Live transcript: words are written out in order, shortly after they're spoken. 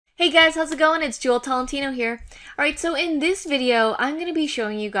Hey guys, how's it going? It's Jewel Tolentino here. Alright, so in this video, I'm going to be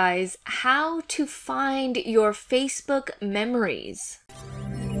showing you guys how to find your Facebook memories.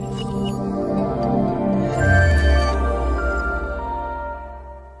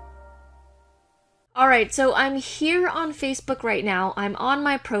 Alright, so I'm here on Facebook right now. I'm on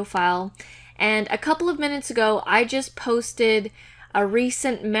my profile, and a couple of minutes ago, I just posted a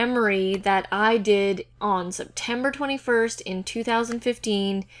recent memory that I did on September 21st in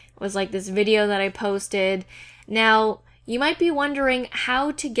 2015. It was like this video that I posted. Now, you might be wondering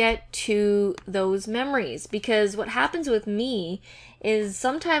how to get to those memories, because what happens with me is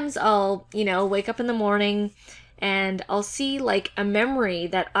sometimes I'll, wake up in the morning and I'll see like a memory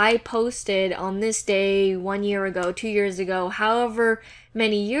that I posted on this day 1 year ago, 2 years ago, however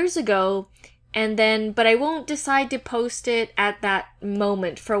many years ago, but I won't decide to post it at that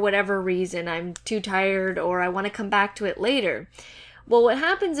moment for whatever reason. I'm too tired or I want to come back to it later. Well, what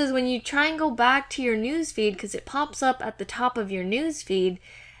happens is when you try and go back to your newsfeed, because it pops up at the top of your newsfeed,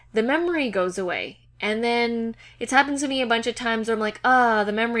 the memory goes away. And then it's happened to me a bunch of times where I'm like,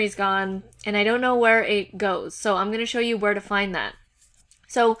 the memory's gone, and I don't know where it goes. So I'm going to show you where to find that.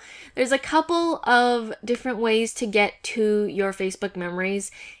 So there's a couple of different ways to get to your Facebook memories.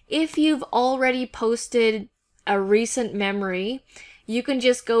 If you've already posted a recent memory, you can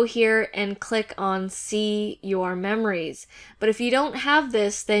just go here and click on See Your Memories. But if you don't have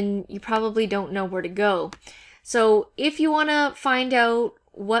this, then you probably don't know where to go. So if you want to find out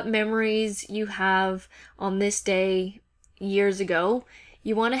what memories you have on this day years ago,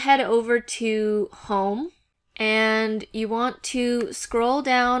 you want to head over to Home. And you want to scroll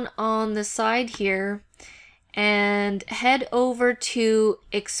down on the side here and head over to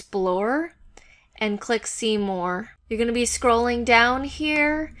Explore and click See More. You're going to be scrolling down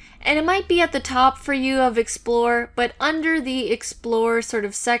here, and it might be at the top for you of Explore, but under the Explore sort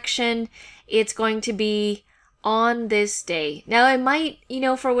of section, it's going to be on this day. Now it might,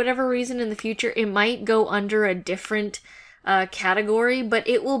 for whatever reason in the future, it might go under a different category, but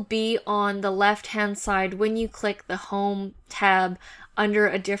it will be on the left hand side when you click the Home tab under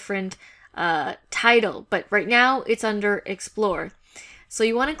a different title, but right now it's under Explore. So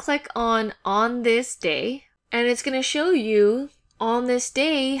you want to click on this day, and it's going to show you on this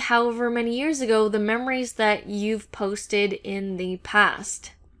day, however many years ago, the memories that you've posted in the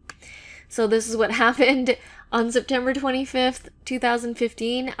past. So this is what happened on September 25th,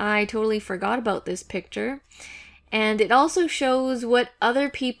 2015. I totally forgot about this picture. And it also shows what other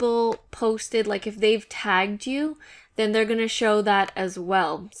people posted, like if they've tagged you, then they're going to show that as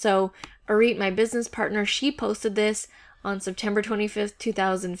well. So Arit, my business partner, she posted this on September 25th,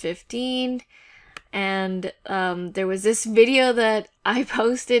 2015. And there was this video that I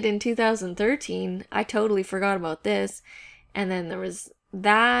posted in 2013. I totally forgot about this. And then there was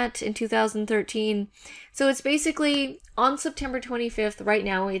that in 2013. So it's basically on September 25th, right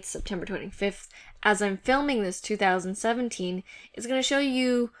now it's September 25th, as I'm filming this 2017, it's going to show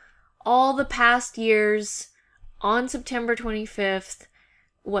you all the past years on September 25th,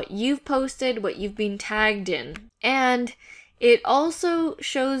 what you've posted, what you've been tagged in. And it also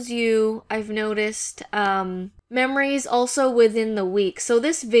shows you, I've noticed, memories also within the week. So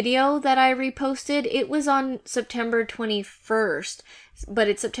this video that I reposted, it was on September 21st, but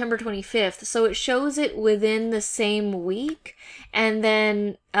it's September 25th. So it shows it within the same week, and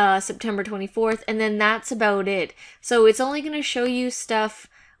then September 24th, and then that's about it. So it's only going to show you stuff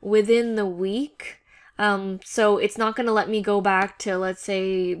within the week. So it's not going to let me go back to, let's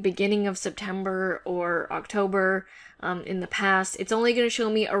say, beginning of September or October in the past. It's only going to show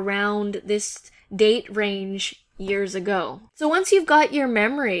me around this date range years ago. So once you've got your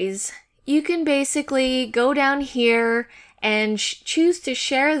memories, you can basically go down here and choose to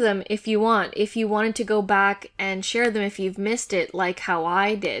share them if you want. If you wanted to go back and share them if you've missed it, like how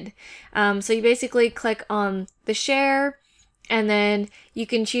I did. So you basically click on the share, and then you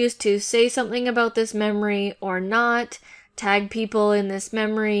can choose to say something about this memory or not, tag people in this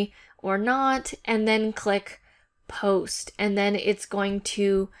memory or not, and then click post. And then it's going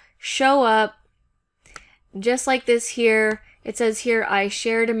to show up just like this here. It says here, I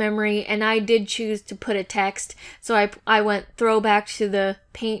shared a memory, and I did choose to put a text. So I went throwback to the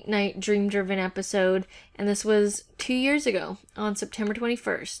Paint Night Dream Driven episode, and this was 2 years ago on September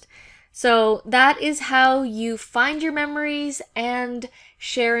 21st. So that is how you find your memories and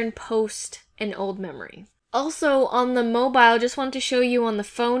share and post an old memory. Also on the mobile, just wanted to show you on the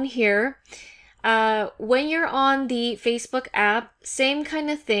phone here, when you're on the Facebook app, same kind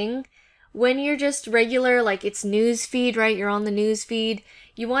of thing. When you're just regular, like it's news feed, right? You're on the news feed.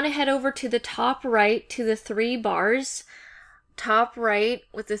 You want to head over to the top right to the 3 bars, top right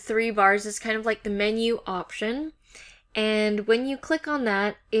with the 3 bars is kind of like the menu option. And when you click on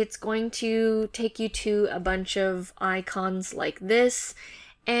that, it's going to take you to a bunch of icons like this.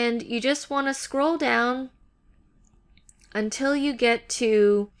 And you just want to scroll down until you get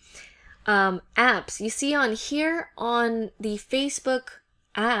to apps. You see on here on the Facebook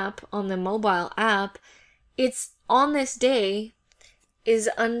app, on the mobile app, it's on this day is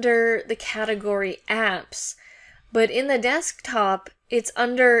under the category apps. But in the desktop, it's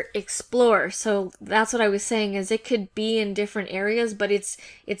under Explore. So that's what I was saying, is it could be in different areas, but it's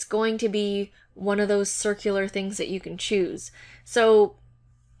going to be one of those circular things that you can choose. So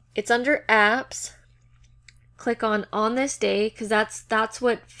it's under apps. Click on this day, because that's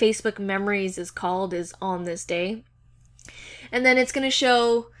what Facebook Memories is called, is on this day. And then it's going to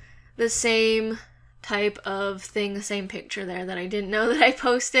show the same type of thing, the same picture there that I didn't know that I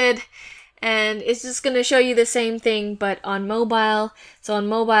posted. And it's just going to show you the same thing, but on mobile. So on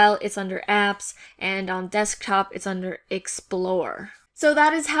mobile, it's under apps, and on desktop, it's under Explore. So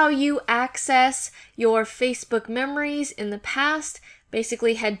that is how you access your Facebook memories in the past.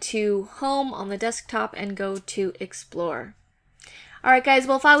 Basically head to Home on the desktop and go to Explore. Alright guys,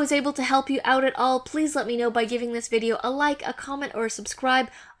 well if I was able to help you out at all, please let me know by giving this video a like, a comment, or a subscribe.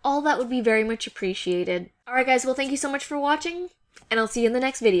 All that would be very much appreciated. Alright guys, well thank you so much for watching, and I'll see you in the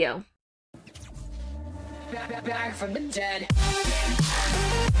next video. Back from the dead.